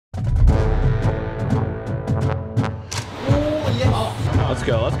Let's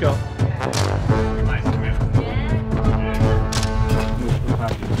go, let's go. Nice, come here.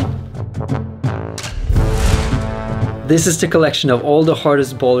 This is the collection of all the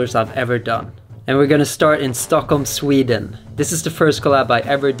hardest boulders I've ever done. And we're gonna start in Stockholm, Sweden. This is the first collab I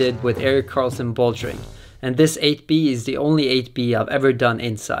ever did with Eric Carlson bouldering. And this 8B is the only 8B I've ever done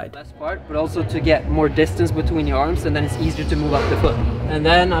inside. Last part, but also to get more distance between your arms, and then it's easier to move up the foot. And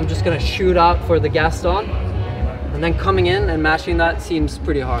then I'm just gonna shoot out for the Gaston. And then coming in and matching that seems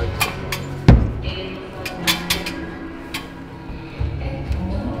pretty hard.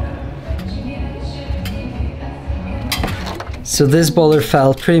 So this boulder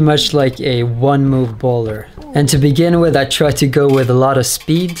felt pretty much like a one-move boulder. And to begin with, I tried to go with a lot of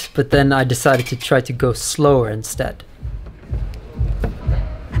speed, but then I decided to try to go slower instead.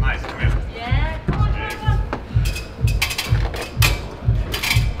 Nice, come here. Yeah, come on, come on.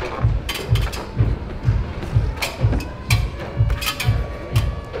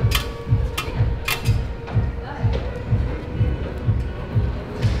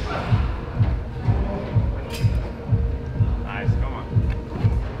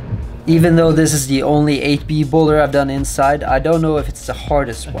 Even though this is the only 8B boulder I've done inside, I don't know if it's the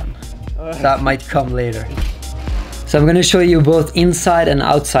hardest one. That might come later. So I'm going to show you both inside and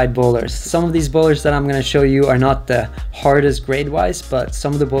outside boulders. Some of these boulders that I'm going to show you are not the hardest grade-wise, but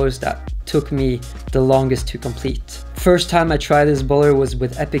some of the boulders that took me the longest to complete. First time I tried this boulder was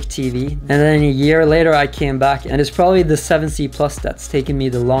with Epic TV, and then a year later I came back, and it's probably the 7C Plus that's taken me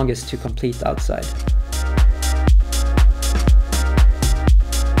the longest to complete outside.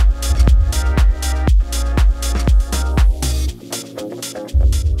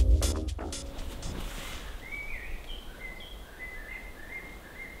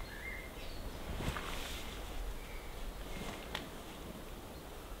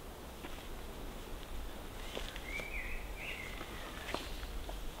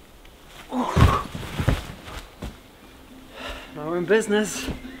 Now we're in business.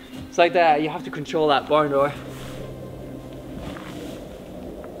 It's like that, you have to control that barn door.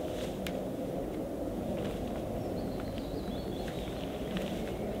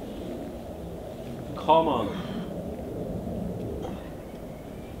 Come on.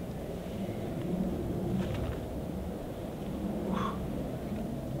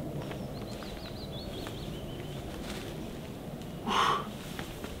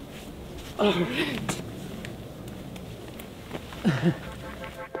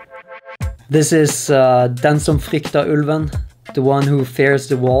 This is Den som frykter ulven, the one who fears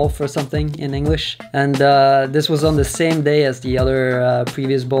the wolf or something in English. And this was on the same day as the other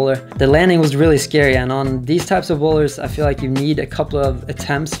previous boulder. The landing was really scary, and on these types of boulders I feel like you need a couple of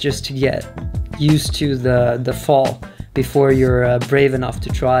attempts just to get used to the fall before you're brave enough to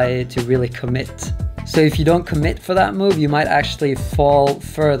try to really commit. So if you don't commit for that move, you might actually fall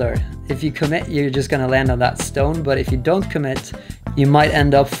further. If you commit, you're just gonna land on that stone, but if you don't commit, you might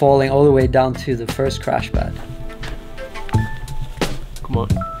end up falling all the way down to the first crash pad. Come on.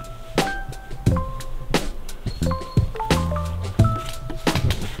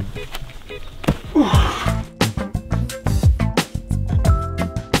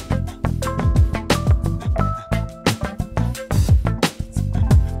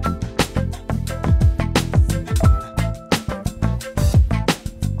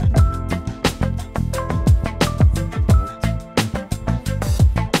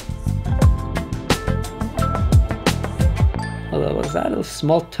 Was that a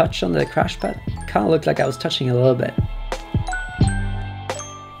small touch on the crash pad? Kind of looked like I was touching it a little bit.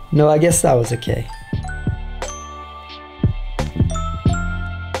 No, I guess that was okay.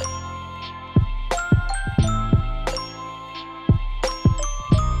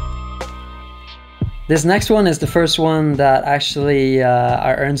 This next one is the first one that actually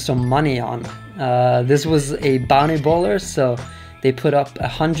I earned some money on. This was a bounty boulder, so they put up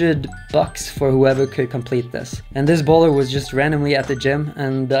 $100 for whoever could complete this. And this boulder was just randomly at the gym,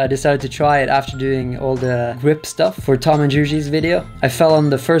 and I decided to try it after doing all the grip stuff for Tom and Juji's video. I fell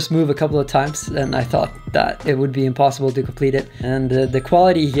on the first move a couple of times, and I thought that it would be impossible to complete it. And the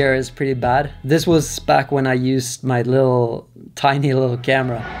quality here is pretty bad. This was back when I used my tiny little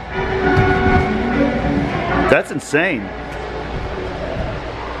camera. That's insane.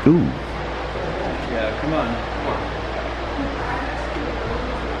 Ooh. Yeah, come on.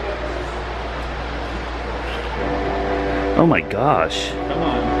 Oh my gosh. Come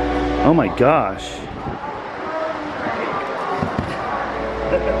on. Oh my gosh.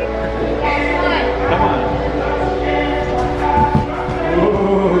 Come on.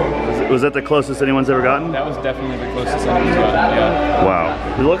 Was that the closest anyone's ever gotten? That was definitely the closest anyone's gotten, yeah.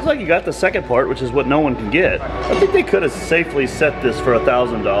 Wow. It looks like you got the second part, which is what no one can get. I think they could have safely set this for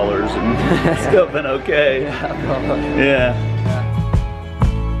 $1,000 and still been okay. Yeah, probably. Yeah.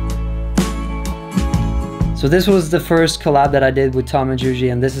 So this was the first collab that I did with Tom and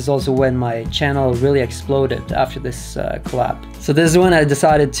Juji, and this is also when my channel really exploded after this collab. So this is when I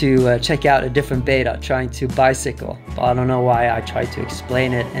decided to check out a different beta, trying to bicycle. But I don't know why I tried to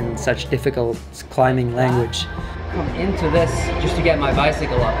explain it in such difficult climbing language. Come into this just to get my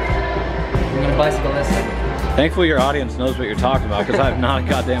bicycle up. I'm gonna bicycle this thing. Thankfully your audience knows what you're talking about, because I have not a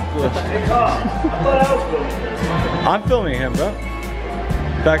goddamn clue. Hey Tom, I thought I was filming this. I'm filming him, bro.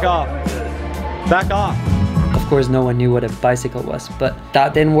 Back off. Back off. Of course, no one knew what a bicycle was, but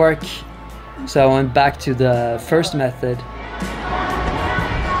that didn't work. So I went back to the first method.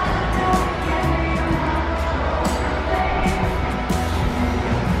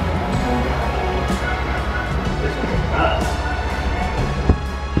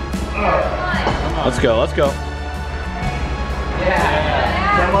 Let's go, let's go.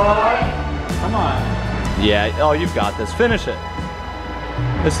 Yeah. Come on. Come on. Yeah, oh, you've got this. Finish it.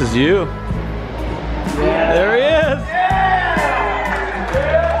 This is you. Yeah. There he is.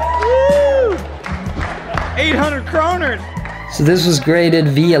 Woo! 800 kroners. So this was graded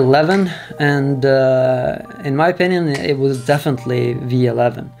V11, and in my opinion, it was definitely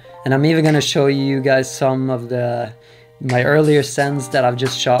V11. And I'm even gonna show you guys some of my earlier sends that I've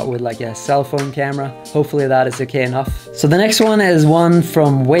just shot with like a cell phone camera. Hopefully that is okay enough. So the next one is one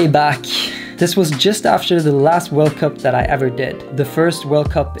from way back. This was just after the last World Cup that I ever did. The first World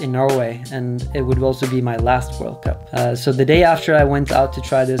Cup in Norway, and it would also be my last World Cup. So the day after I went out to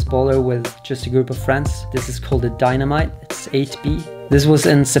try this boulder with just a group of friends. This is called the Dynamite, it's 8B. This was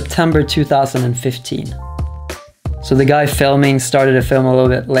in September 2015. So the guy filming started to film a little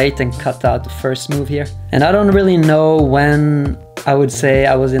bit late and cut out the first move here. And I don't really know when I would say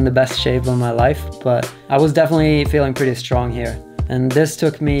I was in the best shape of my life, but I was definitely feeling pretty strong here. And this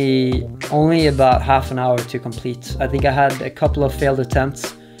took me only about half an hour to complete. I think I had a couple of failed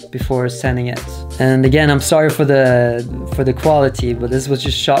attempts before sending it. And again, I'm sorry for the quality, but this was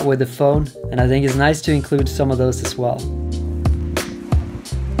just shot with the phone, and I think it's nice to include some of those as well.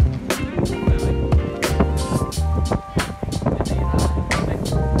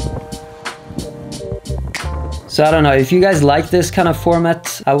 So I don't know, if you guys like this kind of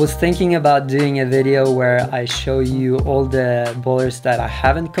format, I was thinking about doing a video where I show you all the boulders that I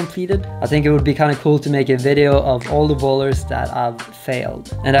haven't completed. I think it would be kind of cool to make a video of all the boulders that I've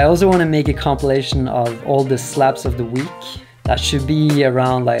failed. And I also want to make a compilation of all the slaps of the week. That should be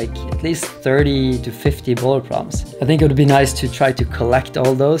around like at least 30 to 50 boulder problems. I think it would be nice to try to collect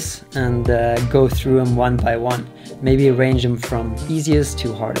all those and go through them one by one. Maybe arrange them from easiest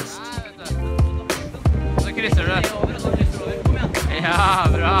to hardest. Ja,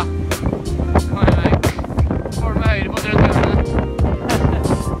 bra. Kom igjen. Får du med høyre mot rundt hjørnet.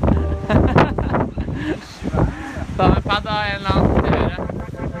 Ta med padda en eller annen til høyre.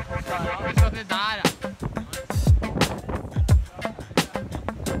 Vi skal til der, ja.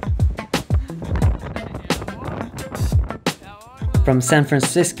 From San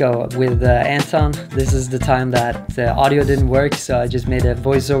Francisco with Anton. This is the time that the audio didn't work, so I just made a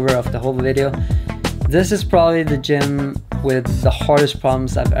voiceover of the whole video. This is probably the gym with the hardest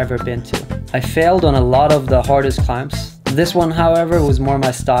problems I've ever been to. I failed on a lot of the hardest climbs. This one, however, was more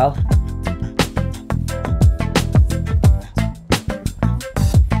my style.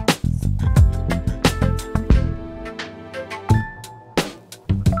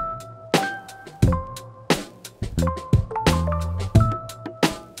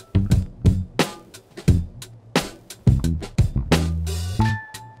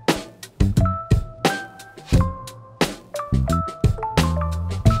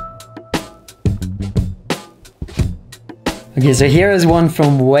 Okay, so here is one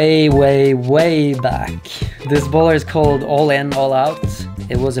from way back. This boulder is called All In, All Out.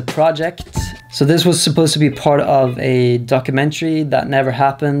 It was a project. So this was supposed to be part of a documentary that never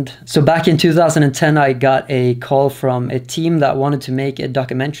happened. So back in 2010, I got a call from a team that wanted to make a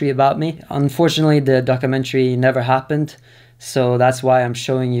documentary about me. Unfortunately, the documentary never happened. So that's why I'm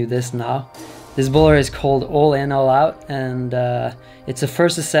showing you this now. This boulder is called All In, All Out, and it's a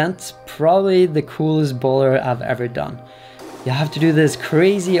first ascent, probably the coolest boulder I've ever done. You have to do this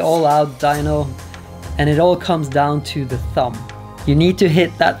crazy all-out dyno, and it all comes down to the thumb. You need to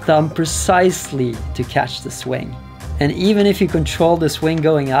hit that thumb precisely to catch the swing. And even if you control the swing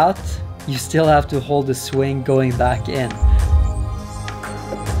going out, you still have to hold the swing going back in.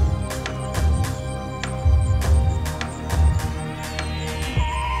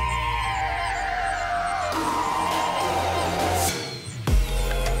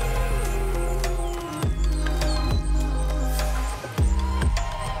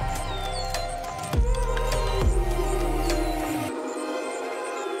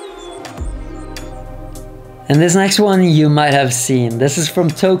 And this next one you might have seen. This is from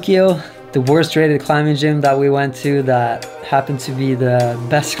Tokyo, the worst rated climbing gym that we went to that happened to be the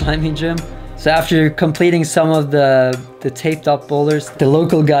best climbing gym. So after completing some of the taped up boulders, the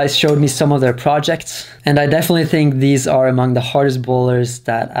local guys showed me some of their projects. And I definitely think these are among the hardest boulders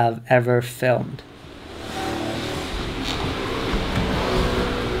that I've ever filmed.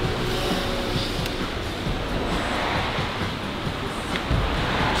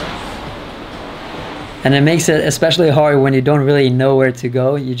 And it makes it especially hard when you don't really know where to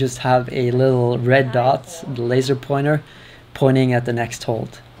go. You just have a little red dot, the laser pointer, pointing at the next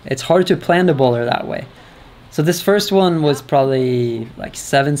hold. It's hard to plan the boulder that way. So this first one was probably like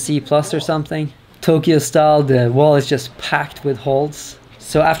 7C+ or something. Tokyo style, the wall is just packed with holds.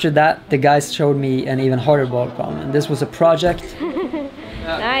 So after that, the guys showed me an even harder boulder problem. And this was a project.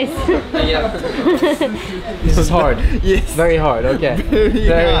 Nice. This is hard. Yes. Very hard, okay.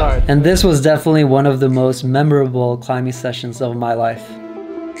 Very hard. And this was definitely one of the most memorable climbing sessions of my life.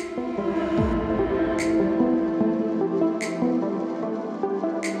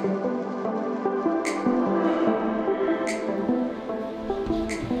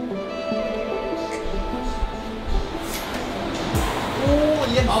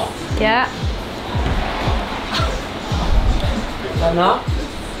 Yeah. Now?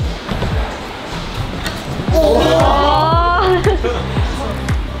 Oh.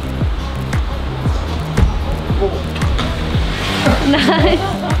 Nice.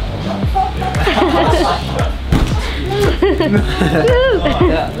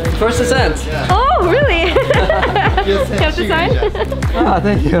 Yeah. First ascent. Oh, really? You have to sign? Ah,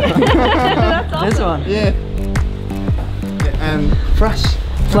 thank you. That's awesome. This one. Yeah. And flash.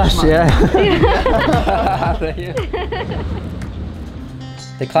 Flash, yeah. Thank you.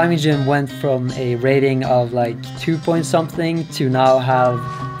 The climbing gym went from a rating of like 2 point something to now have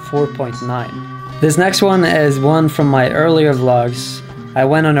 4.9. This next one is one from my earlier vlogs. I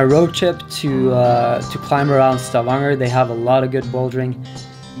went on a road trip to climb around Stavanger. They have a lot of good bouldering.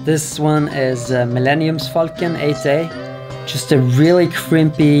 This one is Millenniumsfalken 8A. Just a really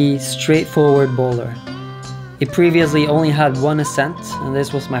crimpy, straightforward boulder. It previously only had one ascent, and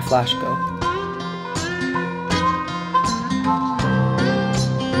this was my flash go.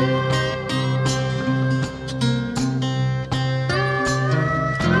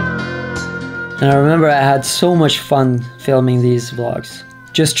 And I remember I had so much fun filming these vlogs.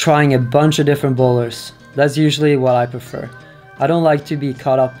 Just trying a bunch of different boulders. That's usually what I prefer. I don't like to be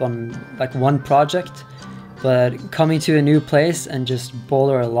caught up on like one project, but coming to a new place and just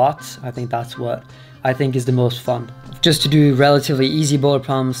boulder a lot, I think that's what I think is the most fun. Just to do relatively easy boulder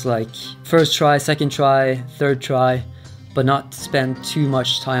problems like first try, second try, third try, but not spend too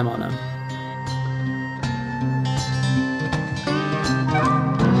much time on them.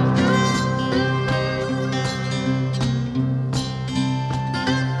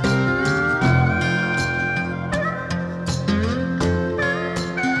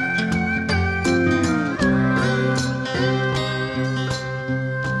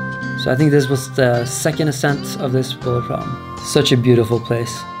 So I think this was the second ascent of this boulder problem. Such a beautiful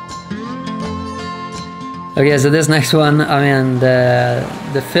place. Okay, so this next one, I mean,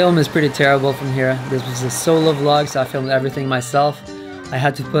 the film is pretty terrible from here. This was a solo vlog, so I filmed everything myself. I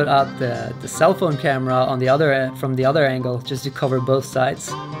had to put out the cell phone camera on from the other angle just to cover both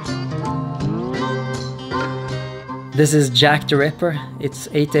sides. This is Jack the Ripper. It's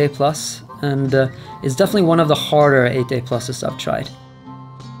 8A+, and it's definitely one of the harder 8A+s I've tried.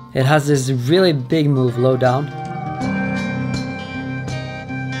 It has this really big move low down.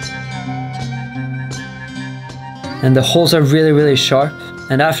 And the holes are really, really sharp.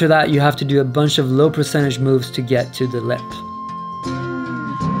 And after that, you have to do a bunch of low percentage moves to get to the lip.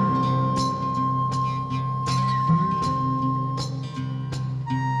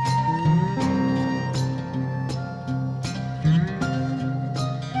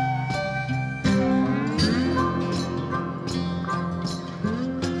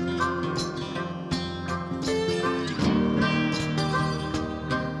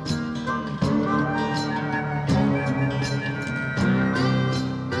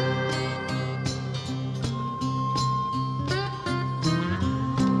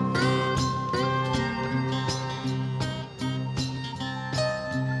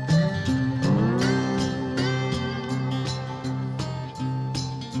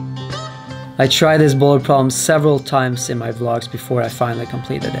 I tried this boulder problem several times in my vlogs before I finally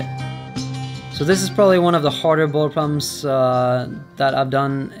completed it. So this is probably one of the harder boulder problems that I've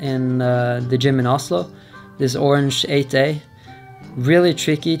done in the gym in Oslo. This orange 8A. Really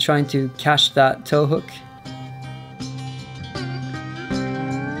tricky trying to catch that toe hook.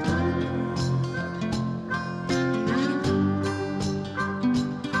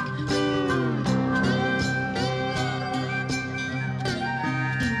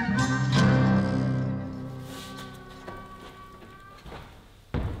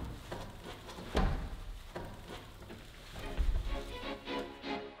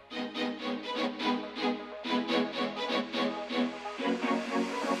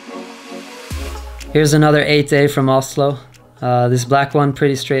 Here's another 8-day from Oslo. This black one,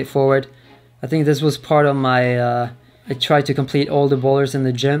 pretty straightforward. I think this was part of my, I tried to complete all the boulders in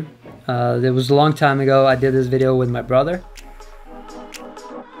the gym. It was a long time ago. I did this video with my brother.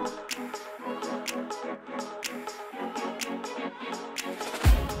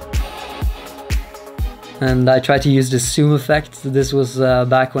 And I tried to use the zoom effect. This was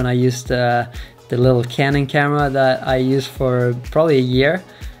back when I used the little Canon camera that I used for probably a year.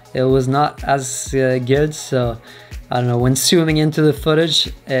 It was not as good, so I don't know, when zooming into the footage,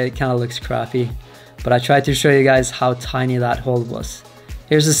 it kind of looks crappy. But I tried to show you guys how tiny that hold was.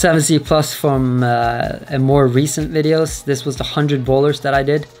 Here's a 7C Plus from a more recent videos. This was the 100 boulders that I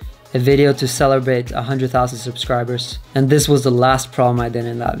did. A video to celebrate 100,000 subscribers. And this was the last problem I did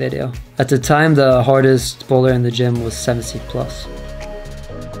in that video. At the time, the hardest boulder in the gym was 7C Plus.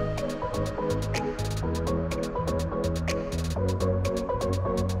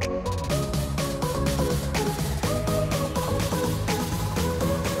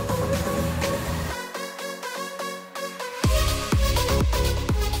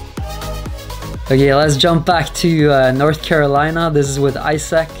 Okay, let's jump back to North Carolina. This is with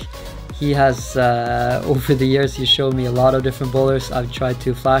Isaac. He has, over the years, he showed me a lot of different boulders. I've tried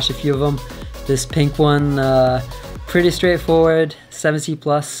to flash a few of them. This pink one, pretty straightforward, 7C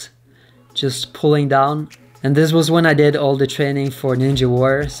Plus, just pulling down. And this was when I did all the training for Ninja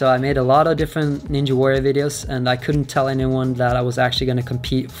Warrior. So I made a lot of different Ninja Warrior videos, and I couldn't tell anyone that I was actually going to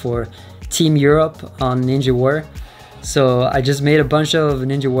compete for Team Europe on Ninja Warrior. So I just made a bunch of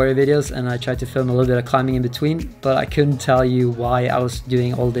Ninja Warrior videos, and I tried to film a little bit of climbing in between, but I couldn't tell you why I was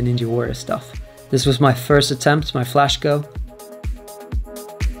doing all the Ninja Warrior stuff. This was my first attempt, my flash go.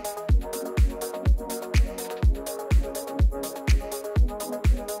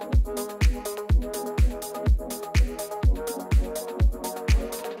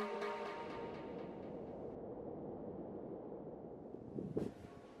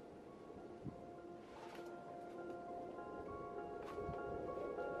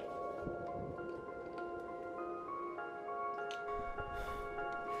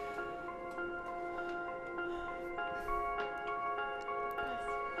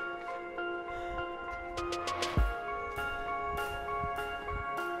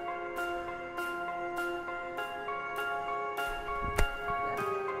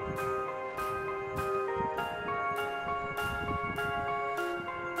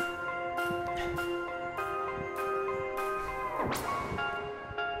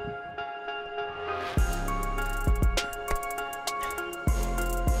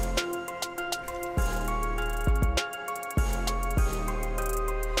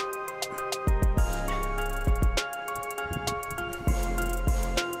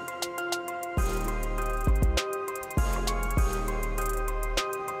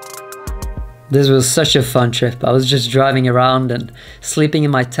 This was such a fun trip. I was just driving around and sleeping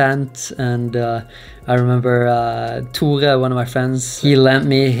in my tent, and I remember Tore, one of my friends, he lent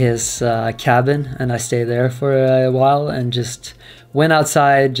me his cabin, and I stayed there for a while and just went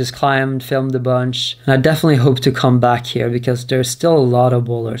outside, just climbed, filmed a bunch. And I definitely hope to come back here because there's still a lot of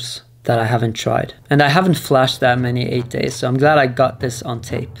boulders that I haven't tried. And I haven't flashed that many 8 days, so I'm glad I got this on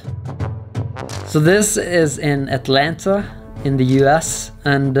tape. So this is in Atlanta in the US,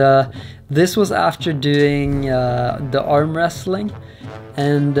 and this was after doing the arm wrestling,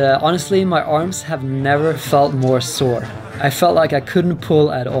 and honestly my arms have never felt more sore. I felt like I couldn't pull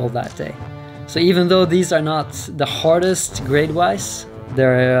at all that day. So even though these are not the hardest grade-wise,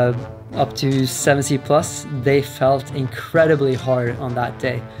 they're up to 7C plus, they felt incredibly hard on that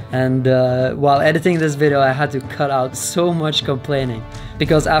day. And while editing this video, I had to cut out so much complaining,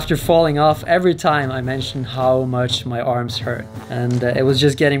 because after falling off, every time I mentioned how much my arms hurt, and it was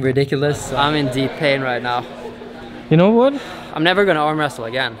just getting ridiculous. So I'm in deep pain right now. You know what? I'm never gonna arm wrestle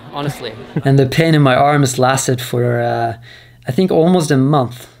again, honestly. And the pain in my arms lasted for I think almost a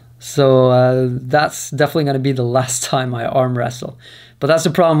month. So that's definitely gonna be the last time I arm wrestle. But that's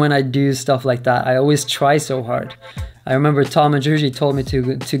the problem when I do stuff like that. I always try so hard. I remember Tom and Juji told me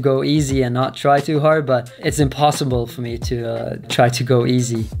to go easy and not try too hard, but it's impossible for me to try to go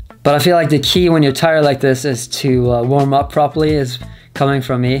easy. But I feel like the key when you're tired like this is to warm up properly, is coming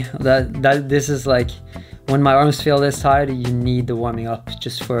from me. This is like, when my arms feel this tired, you need the warming up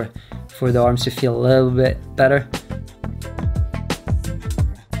just for the arms to feel a little bit better.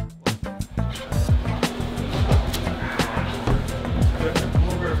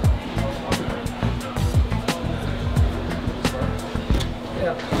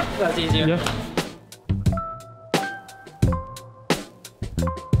 That's easier. Yeah.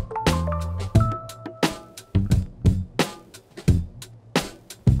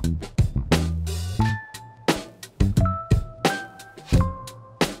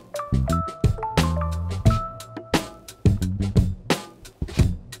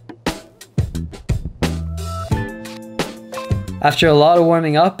 After a lot of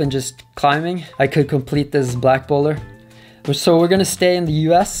warming up and just climbing, I could complete this black boulder. So we're gonna stay in the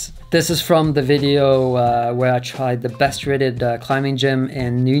US. This is from the video where I tried the best rated climbing gym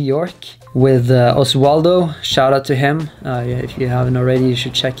in New York with Oswaldo. Shout out to him. If you haven't already, you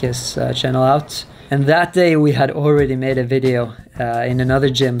should check his channel out. And that day we had already made a video in another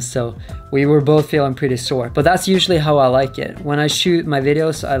gym, so we were both feeling pretty sore. But that's usually how I like it. When I shoot my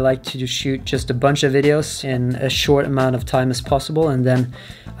videos, I like to shoot just a bunch of videos in a short amount of time as possible, and then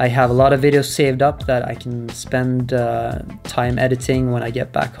I have a lot of videos saved up that I can spend time editing when I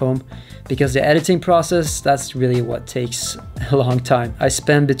get back home. Because the editing process, that's really what takes a long time. I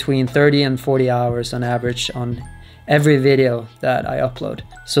spend between 30 and 40 hours on average on every video that I upload.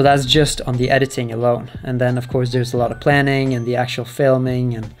 So that's just on the editing alone. And then of course there's a lot of planning and the actual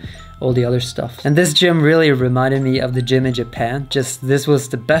filming and all the other stuff. And this gym really reminded me of the gym in Japan. Just this was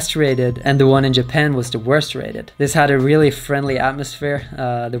the best rated and the one in Japan was the worst rated. This had a really friendly atmosphere.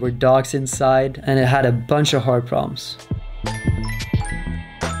 There were dogs inside and it had a bunch of hard problems.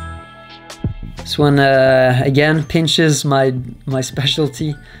 This one again pinches my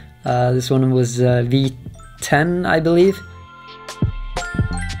specialty. This one was V10, I believe.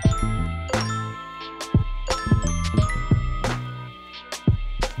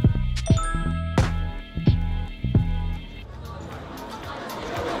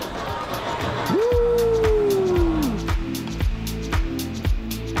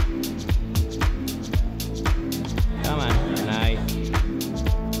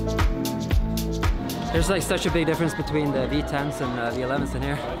 There's like such a big difference between the V10s and the 11s in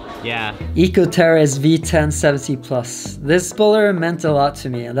here. Yeah. EcoTerra's V10 70 Plus. This boulder meant a lot to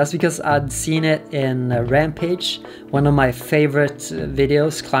me, and that's because I'd seen it in Rampage, one of my favorite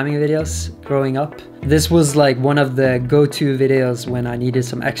videos, climbing videos, growing up. This was like one of the go-to videos when I needed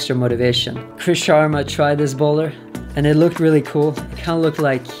some extra motivation. Chris Sharma tried this boulder, and it looked really cool. It kind of looked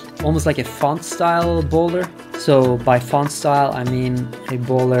like, almost like a font style boulder. So by font style, I mean a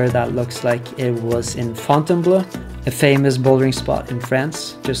boulder that looks like it was in Fontainebleau, a famous bouldering spot in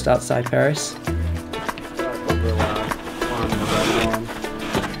France, just outside Paris.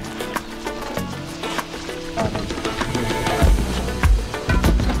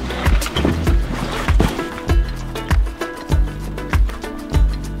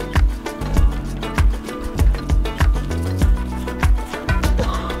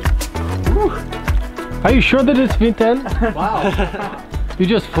 Are you sure that it's V10? Wow. You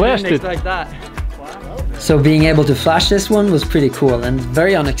just flashed it. Like that. So being able to flash this one was pretty cool and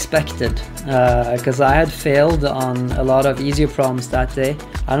very unexpected, because I had failed on a lot of easier problems that day.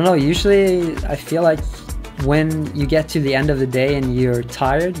 I don't know, usually I feel like when you get to the end of the day and you're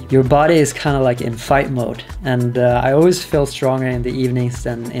tired, your body is kind of like in fight mode, and I always feel stronger in the evenings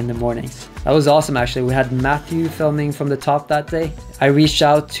than in the mornings. That was awesome actually. We had Matthew filming from the top that day. I reached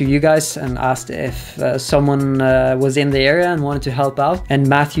out to you guys and asked if someone was in the area and wanted to help out, and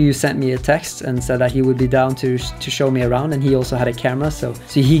Matthew sent me a text and said that he would be down to show me around, and he also had a camera, so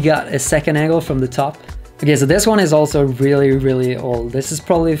he got a second angle from the top. Okay, so this one is also really old. This is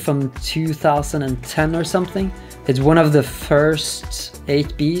probably from 2010 or something. It's one of the first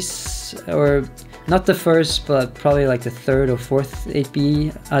 8Bs, or not the first, but probably like the third or fourth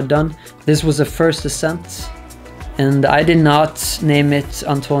 8B I'd done. This was the first ascent, and I did not name it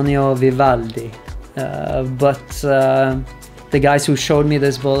Antonio Vivaldi, but the guys who showed me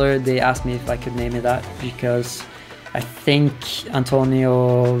this boulder, they asked me if I could name it that, because I think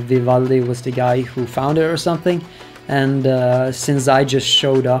Antonio Vivaldi was the guy who found it or something, and since I just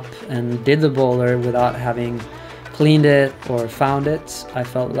showed up and did the boulder without having cleaned it or found it, I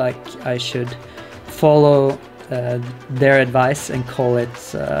felt like I should follow their advice and call it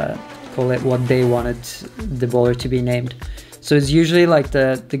what they wanted the boulder to be named. So it's usually like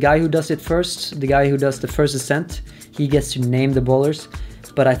the guy who does it first, the guy who does the first ascent, he gets to name the boulders.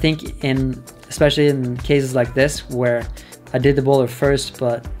 But I think especially in cases like this where I did the boulder first,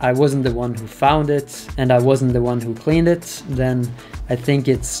 but I wasn't the one who found it and I wasn't the one who cleaned it, then I think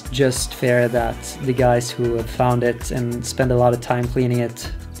it's just fair that the guys who have found it and spend a lot of time cleaning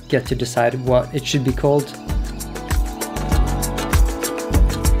it get to decide what it should be called.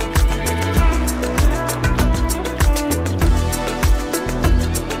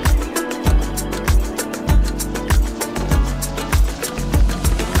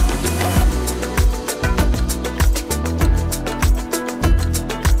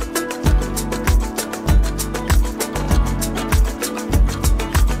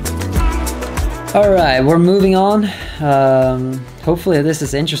 Alright, we're moving on. Hopefully this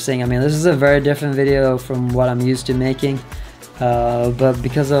is interesting. I mean, this is a very different video from what I'm used to making. But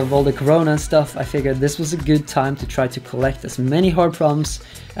because of all the corona and stuff, I figured this was a good time to try to collect as many hard problems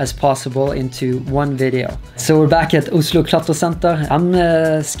as possible into one video. So we're back at Oslo Klatresenter.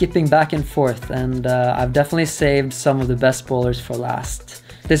 I'm skipping back and forth, and I've definitely saved some of the best boulders for last.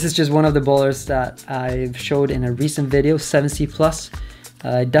 This is just one of the boulders that I've showed in a recent video, 7C+.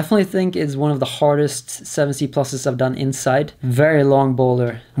 I definitely think it's one of the hardest 7C+s I've done inside. Very long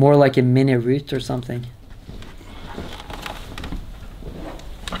boulder, more like a mini route or something.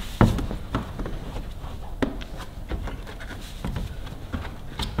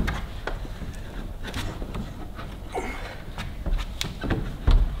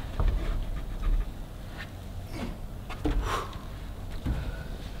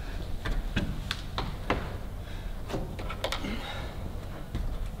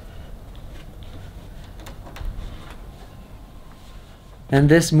 And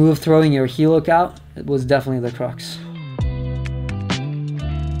this move, throwing your heel hook out, it was definitely the crux.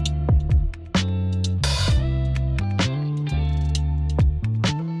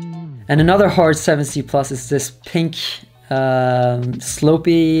 And another hard 7C+ is this pink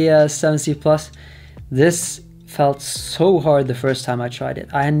slopey 7C+. This felt so hard the first time I tried it.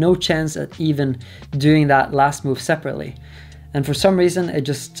 I had no chance at even doing that last move separately. And for some reason, it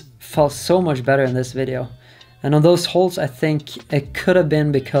just felt so much better in this video. And on those holes, I think it could have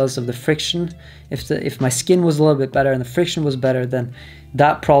been because of the friction. If my skin was a little bit better and the friction was better, then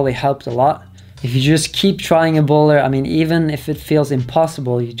that probably helped a lot. If you just keep trying a boulder, I mean, even if it feels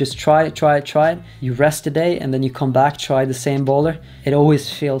impossible, you just try it. You rest a day and then you come back, try the same boulder. It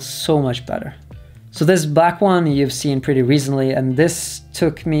always feels so much better. So this black one you've seen pretty recently, and this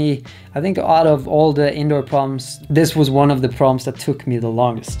took me, I think out of all the indoor problems, this was one of the problems that took me the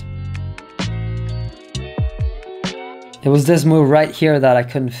longest. It was this move right here that I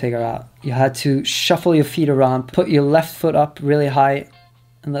couldn't figure out. You had to shuffle your feet around, put your left foot up really high,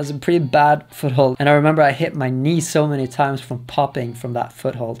 and that's a pretty bad foothold. And I remember I hit my knee so many times from popping from that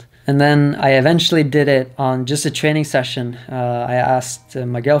foothold. And then I eventually did it on just a training session. I asked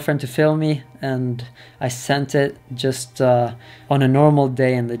my girlfriend to film me, and I sent it just on a normal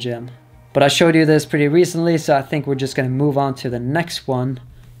day in the gym. But I showed you this pretty recently, so I think we're just gonna move on to the next one.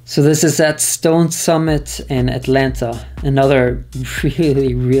 So this is at Stone Summit in Atlanta, another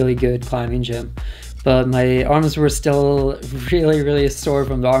really good climbing gym. But my arms were still really sore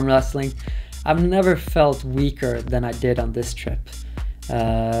from the arm wrestling. I've never felt weaker than I did on this trip.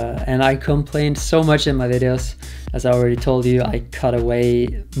 And I complained so much in my videos. As I already told you, I cut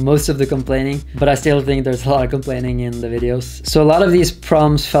away most of the complaining, but I still think there's a lot of complaining in the videos. So a lot of these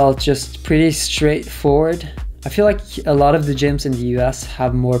problems felt just pretty straightforward. I feel like a lot of the gyms in the US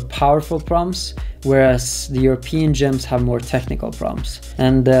have more powerful prompts, whereas the European gyms have more technical prompts.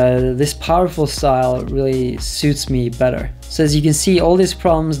 And this powerful style really suits me better. So as you can see, all these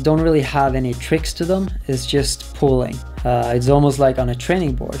prompts don't really have any tricks to them, it's just pulling. It's almost like on a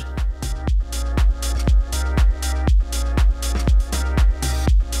training board.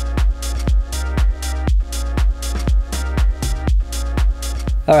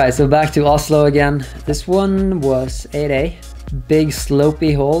 Alright, so back to Oslo again. This one was 8A. Big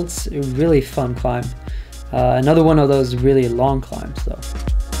slopey holds, a really fun climb. Another one of those really long climbs though.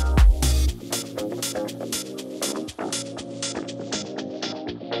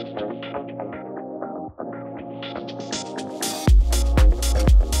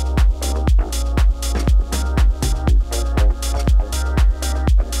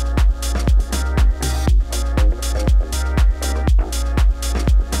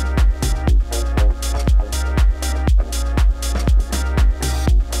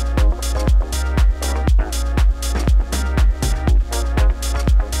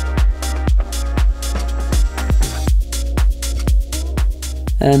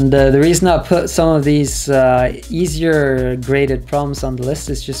 And the reason I put some of these easier graded problems on the list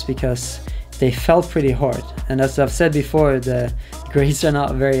is just because they felt pretty hard. And as I've said before, the grades are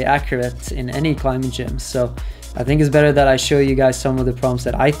not very accurate in any climbing gym. So I think it's better that I show you guys some of the problems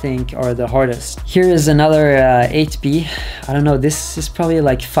that I think are the hardest. Here is another 8B. I don't know, this is probably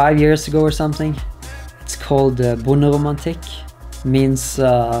like 5 years ago or something. It's called Bonderomantikk. Means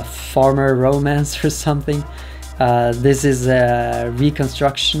farmer romance or something. This is a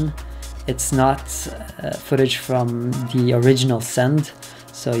reconstruction. It's not footage from the original Send,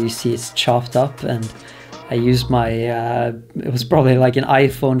 so you see it's chopped up, and I used my, it was probably like an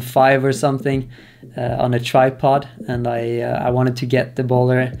iPhone 5 or something on a tripod, and I wanted to get the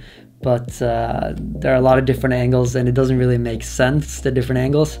boulder, but there are a lot of different angles and it doesn't really make sense, the different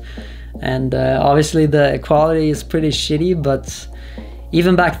angles. And obviously the quality is pretty shitty, but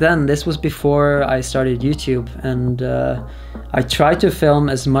even back then, this was before I started YouTube, and I tried to film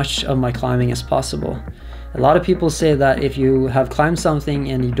as much of my climbing as possible. A lot of people say that if you have climbed something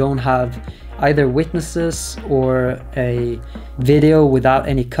and you don't have either witnesses or a video without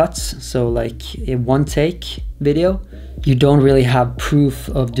any cuts, so like a one take video, you don't really have proof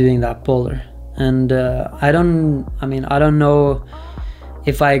of doing that boulder. And I don't know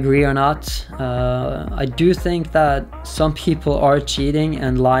if I agree or not. I do think that some people are cheating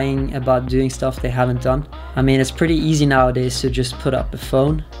and lying about doing stuff they haven't done. I mean, it's pretty easy nowadays to just put up a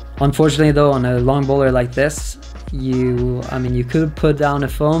phone. Unfortunately though, on a long boulder like this, you could put down a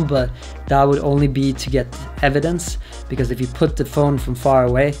phone, but that would only be to get evidence, because if you put the phone from far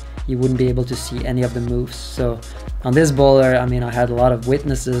away, you wouldn't be able to see any of the moves. So on this boulder, I mean, I had a lot of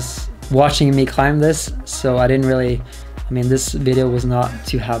witnesses watching me climb this, so I didn't really, this video was not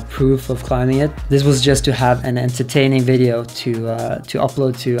to have proof of climbing it. This was just to have an entertaining video to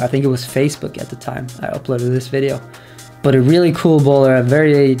upload to, I think it was Facebook at the time I uploaded this video. But a really cool boulder,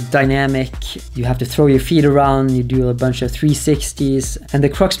 very dynamic. You have to throw your feet around, you do a bunch of 360s, and the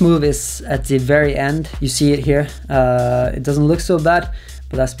crux move is at the very end. You see it here. It doesn't look so bad,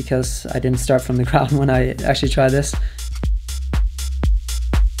 but that's because I didn't start from the ground when I actually tried this.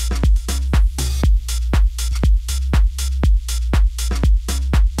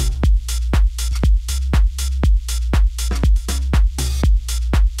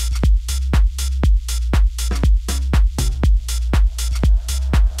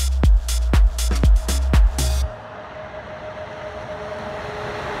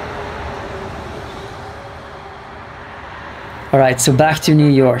 All right, so back to New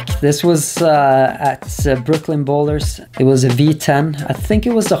York. This was at Brooklyn Boulders. It was a V10. I think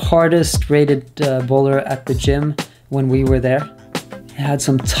it was the hardest rated boulder at the gym when we were there. It had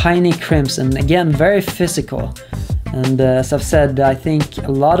some tiny crimps and again, very physical. And as I've said, I think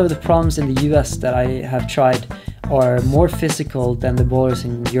a lot of the problems in the US that I have tried are more physical than the boulders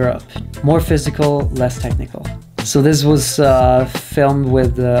in Europe. More physical, less technical. So this was filmed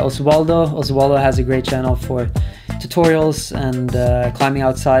with Osvaldo. Osvaldo has a great channel for tutorials and climbing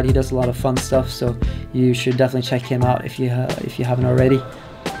outside. He does a lot of fun stuff, so you should definitely check him out if you haven't already.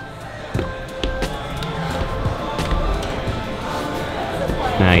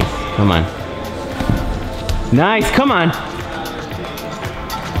 Nice, come on. Nice, come on.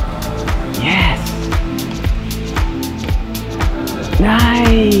 Yes.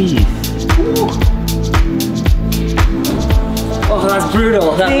 Nice. Oh, that's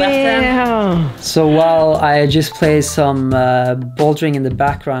brutal, that left hand. So while I just play some bouldering in the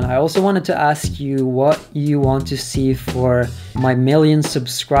background, I also wanted to ask you what you want to see for my 1 million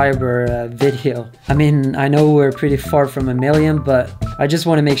subscriber video. I mean, I know we're pretty far from 1 million, but I just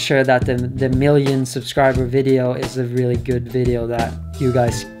want to make sure that the 1 million subscriber video is a really good video that you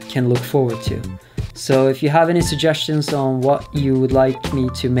guys can look forward to. So if you have any suggestions on what you would like me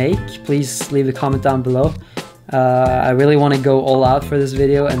to make, please leave a comment down below. I really want to go all out for this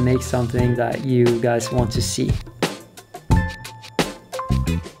video and make something that you guys want to see.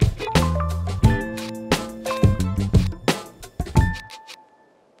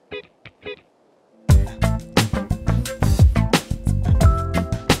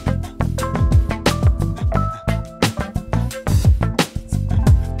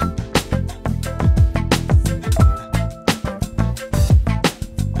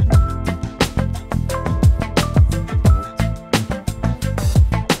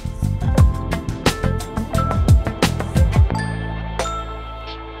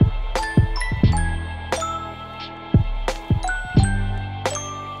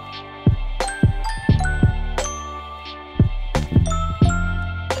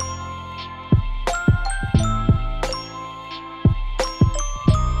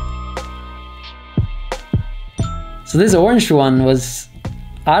 So this orange one was,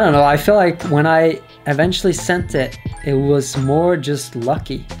 I don't know, I feel like when I eventually sent it, it was more just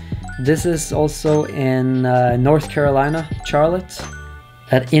lucky. This is also in North Carolina, Charlotte,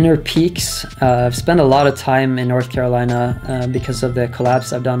 at Inner Peaks. I've spent a lot of time in North Carolina because of the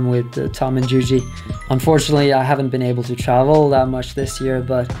collabs I've done with Tom and Juji. Unfortunately, I haven't been able to travel that much this year,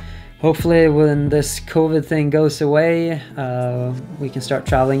 but hopefully when this COVID thing goes away, we can start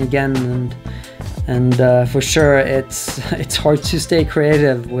traveling again. And for sure, it's hard to stay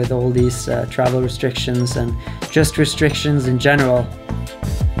creative with all these travel restrictions and just restrictions in general.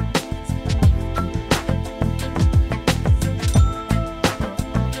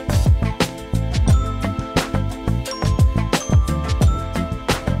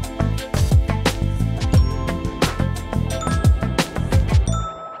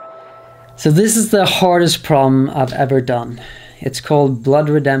 So this is the hardest problem I've ever done. It's called Blood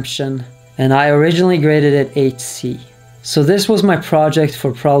Redemption, and I originally graded it 8C. So this was my project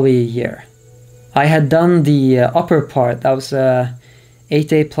for probably a year. I had done the upper part, that was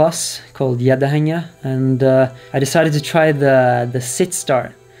 8A plus, called Gäddehänge, and I decided to try the sit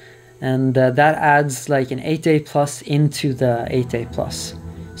start, and that adds like an 8A plus into the 8A plus.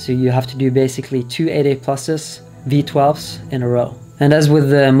 So you have to do basically 2 8A pluses, V12s in a row. And as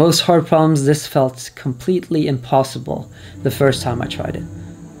with most hard problems, this felt completely impossible the first time I tried it.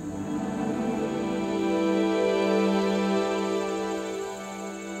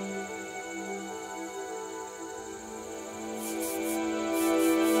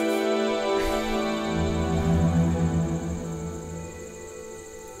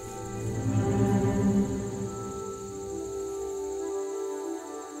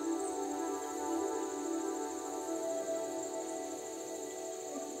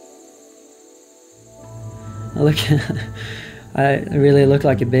 Look, I really look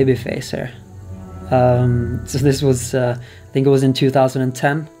like a baby face here. So this was, I think it was in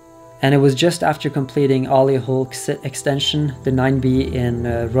 2010, and it was just after completing Ollie Hulk's sit extension, the 9B in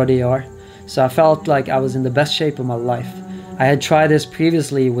Rodéar. So I felt like I was in the best shape of my life. I had tried this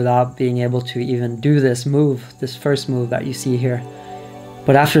previously without being able to even do this move, this first move that you see here.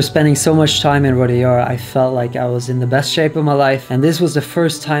 But after spending so much time in Rodéar, I felt like I was in the best shape of my life, and this was the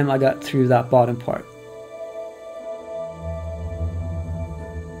first time I got through that bottom part.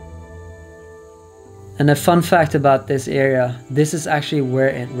 And a fun fact about this area, this is actually where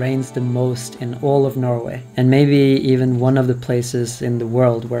it rains the most in all of Norway, and maybe even one of the places in the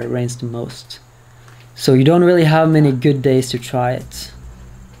world where it rains the most. So you don't really have many good days to try it.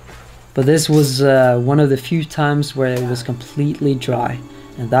 But this was one of the few times where it was completely dry,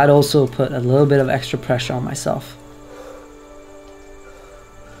 and that also put a little bit of extra pressure on myself.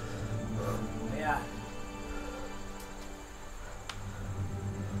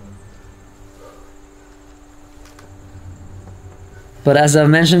 But as I've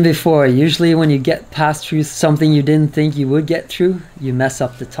mentioned before, usually when you get past through something you didn't think you would get through, you mess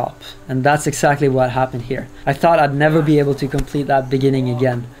up the top. And that's exactly what happened here. I thought I'd never be able to complete that beginning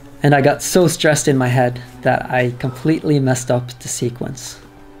again. And I got so stressed in my head that I completely messed up the sequence.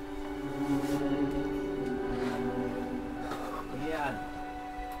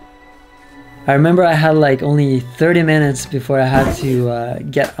 I remember I had like only 30 minutes before I had to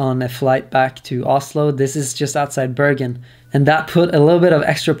get on a flight back to Oslo. This is just outside Bergen. And that put a little bit of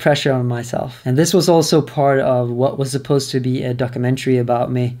extra pressure on myself. And this was also part of what was supposed to be a documentary about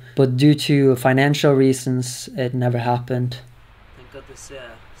me. But due to financial reasons, it never happened. Jeg tenker at det ser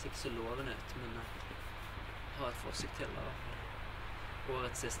sikkert så lovende ut, men ha et forsøk til da.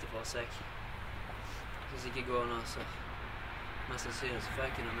 Årets siste forsøk. Hvis ikke går nå, så mest sannsynlig så får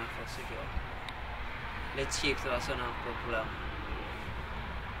jeg ikke noe mer forsøk i år. Litt kjipt å være sånn her på problem.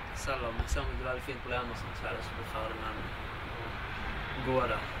 Selv om det er et veldig fint problem og sånn, så er det så bli ferdig med det. Gå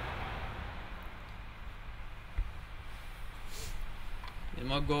da. Vi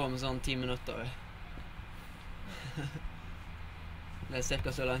må gå om sånn 10 minutter. Det er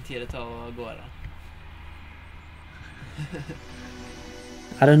cirka så lang tid det tar å gå da.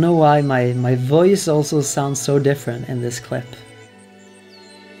 I don't know why my voice also sounds so different in this clip.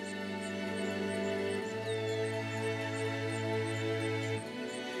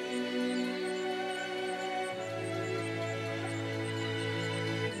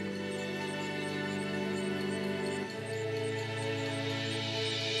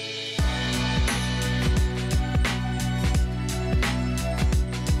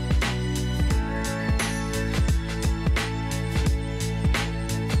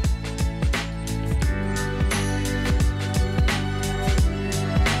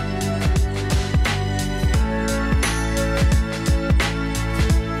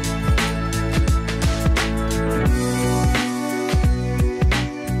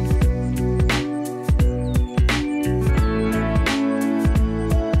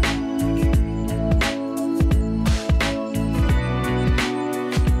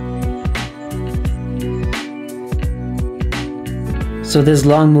 So this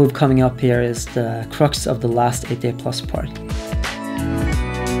long move coming up here is the crux of the last 8A plus part.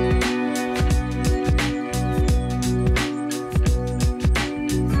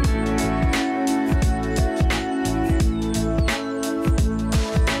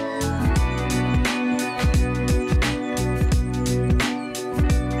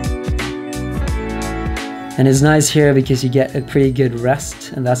 And it's nice here because you get a pretty good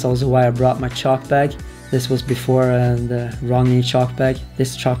rest, and that's also why I brought my chalk bag. This was before the wrong knee chalk bag.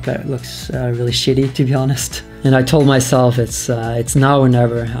 This chalk bag looks really shitty, to be honest. And I told myself it's now or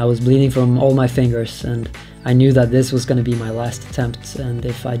never. I was bleeding from all my fingers, and I knew that this was going to be my last attempt, and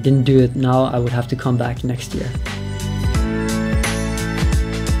if I didn't do it now, I would have to come back next year.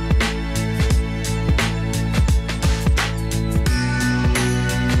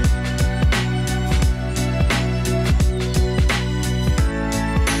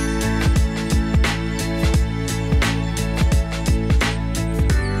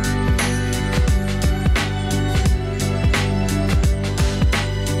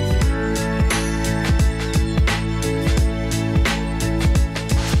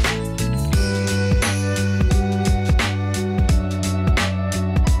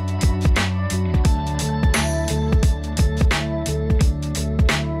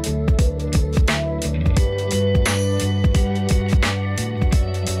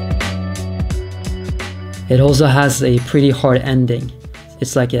 It also has a pretty hard ending.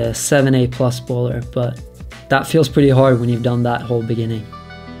 It's like a 7A plus boulder, but that feels pretty hard when you've done that whole beginning.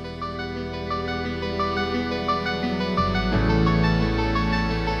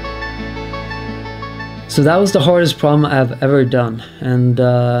 So that was the hardest problem I've ever done, and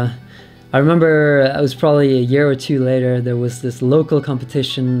I remember it was probably a year or two later, there was this local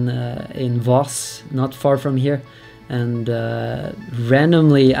competition in Voss, not far from here. And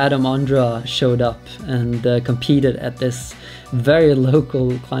randomly Adam Ondra showed up and competed at this very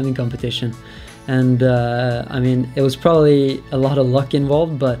local climbing competition. And I mean, it was probably a lot of luck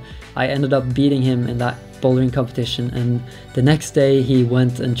involved, but I ended up beating him in that bouldering competition. And the next day he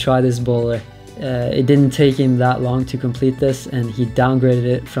went and tried this boulder. It didn't take him that long to complete this, and he downgraded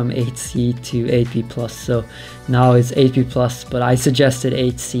it from 8C to 8B plus. So now it's 8B plus, but I suggested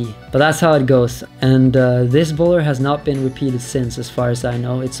 8C. But that's how it goes. And this boulder has not been repeated since, as far as I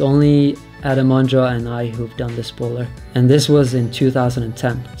know. It's only Adam Ondra and I who've done this boulder. And this was in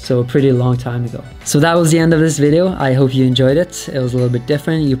 2010, so a pretty long time ago. So that was the end of this video. I hope you enjoyed it. It was a little bit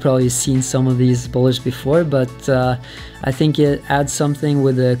different. You've probably seen some of these boulders before, but I think it adds something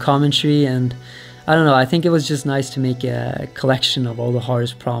with the commentary, and I don't know, I think it was just nice to make a collection of all the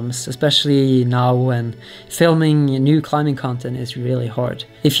hardest problems, especially now when filming new climbing content is really hard.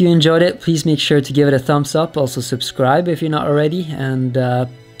 If you enjoyed it, please make sure to give it a thumbs up. Also subscribe if you're not already, and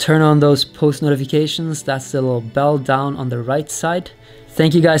turn on those post notifications. That's the little bell down on the right side.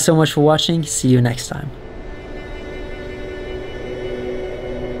 Thank you guys so much for watching. See you next time.